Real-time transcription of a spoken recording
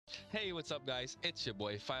Hey, what's up guys? It's your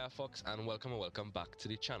boy Firefox and welcome back to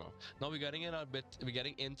the channel. Now we're getting into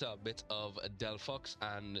a bit of Delphox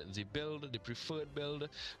and the build, the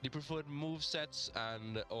preferred move sets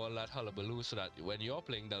and all that hullabaloo, so that when you're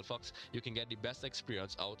playing Delphox, you can get the best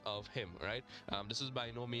experience out of him, right? This is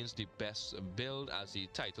by no means the best build, as the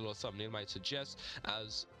title or thumbnail might suggest,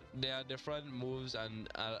 as there are different moves and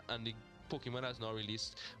the Pokemon has not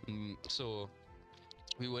released, so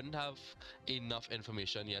we wouldn't have enough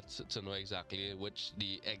information yet to know exactly which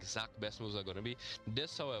the exact best moves are going to be.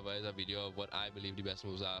 This, however, is a video of what I believe the best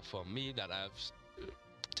moves are for me that I've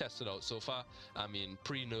tested out so far. I mean,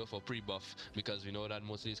 pre-nerf or pre-buff, because we know that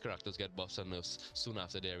most of these characters get buffs and nerfs soon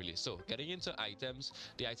after their release. So getting into items,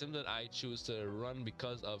 the item that I choose to run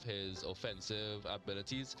because of his offensive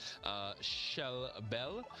abilities, Shell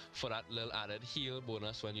Bell, for that little added heal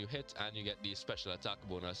bonus when you hit, and you get the special attack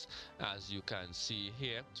bonus, as you can see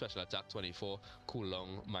here. Special attack 24,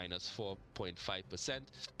 cooldown minus 4.5%.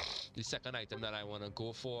 The second item that I want to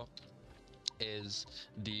go for is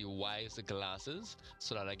the wise glasses,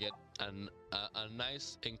 so that I get a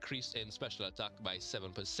nice increase in special attack by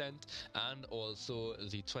 7%, and also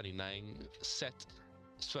the 29 set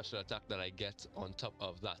special attack that I get on top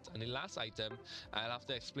of that. And the last item, I'll have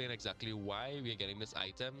to explain exactly why we're getting this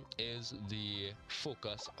item, is the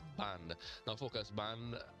focus band. Now focus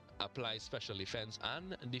band applies special defense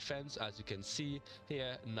and defense, as you can see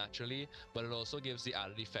here, naturally, but it also gives the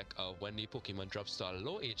added effect of when the Pokemon drops to a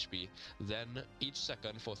low HP, then each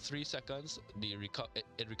second for 3 seconds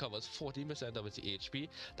it recovers 14% of its HP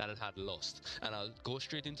that it had lost. And I'll go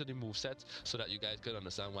straight into the moveset so that you guys can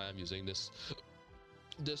understand why I'm using this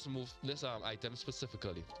item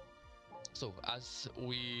specifically. So as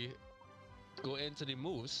we go into the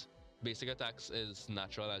moves, basic attacks is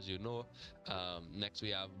natural, as you know. Next we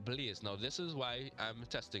have Blaze. Now this is why I'm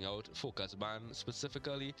testing out Focus Band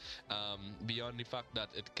specifically, beyond the fact that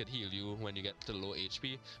it could heal you when you get to low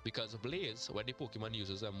HP, because Blaze, when the Pokemon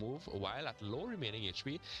uses a move while at low remaining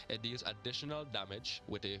HP, it deals additional damage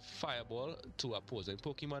with a fireball to opposing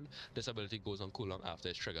Pokemon. This ability goes on cooldown after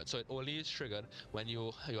it's triggered, so it only is triggered when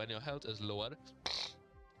your health is lowered.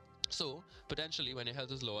 So potentially when your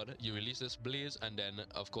health is lowered, you release this Blaze, and then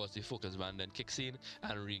of course the focus band then kicks in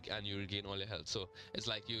and you regain all your health. So it's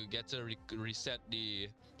like you get to reset the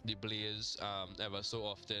Blaze ever so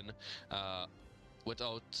often,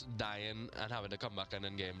 without dying and having to come back and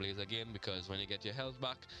then get Blaze again, because when you get your health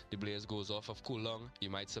back, the Blaze goes off of cooldown, you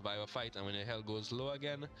might survive a fight, and when your health goes low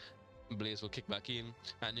again, Blaze will kick back in,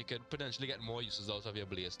 and you could potentially get more uses out of your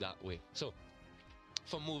Blaze that way. So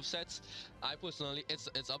for movesets, I personally,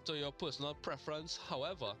 it's up to your personal preference.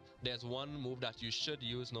 However, there's one move that you should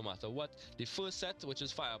use no matter what. The first set, which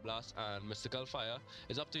is Fire Blast and Mystical Fire,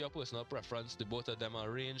 is up to your personal preference. The both of them are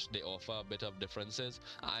ranged, they offer a bit of differences.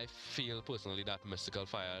 I feel personally that Mystical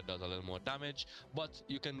Fire does a little more damage, but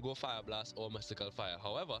you can go Fire Blast or Mystical Fire.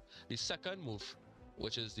 However, the second move,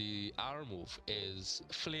 which is the R move, is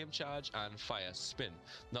Flame Charge and Fire Spin.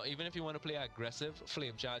 Now even if you want to play aggressive,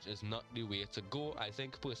 Flame Charge is not the way to go. I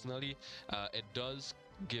think personally, it does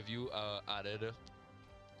give you added,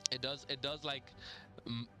 it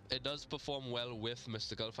does perform well with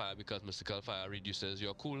Mystical Fire, because Mystical Fire reduces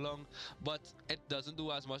your cooldown, but it doesn't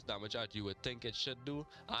do as much damage as you would think it should do.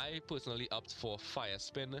 I personally opt for Fire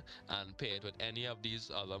Spin and pair it with any of these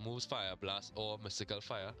other moves, Fire Blast or Mystical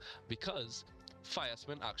Fire, because Fire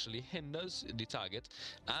Spin actually hinders the target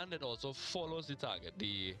and it also follows the target.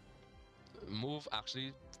 The move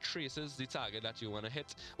actually traces the target that you want to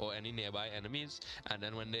hit or any nearby enemies, and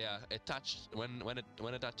then when they are attached, when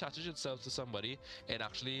it attaches itself to somebody, it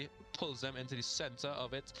actually pulls them into the center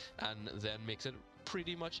of it, and then makes it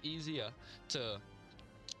pretty much easier to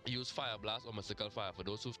use Fire Blast or Mystical Fire. For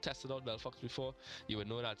those who've tested out Delphox before, you would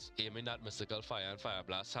know that aiming at Mystical Fire and Fire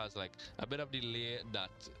Blast has like a bit of delay that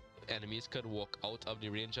enemies could walk out of the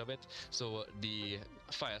range of it, so the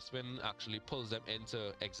Fire Spin actually pulls them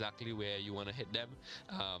into exactly where you want to hit them,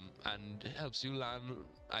 and helps you land,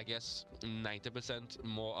 I guess, 90%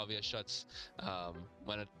 more of your shots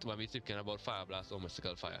when we're thinking about Fire Blast or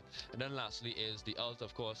Mystical Fire. And then lastly is the ult,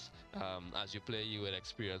 of course. As you play, you would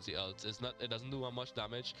experience the ult. It doesn't do much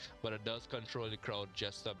damage, but it does control the crowd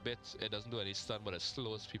just a bit. It doesn't do any stun, but it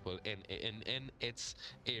slows people in its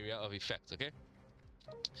area of effect. Okay,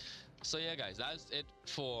 so yeah guys, that's it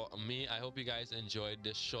for me. I hope you guys enjoyed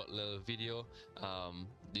this short little video.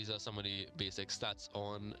 These are some of the basic stats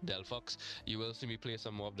on Delphox. You will see me play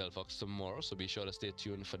some more of Delphox tomorrow, so be sure to stay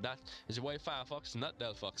tuned for that. It's your boy Firefox, not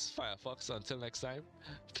Delphox, Firefox. Until next time,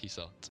 peace out.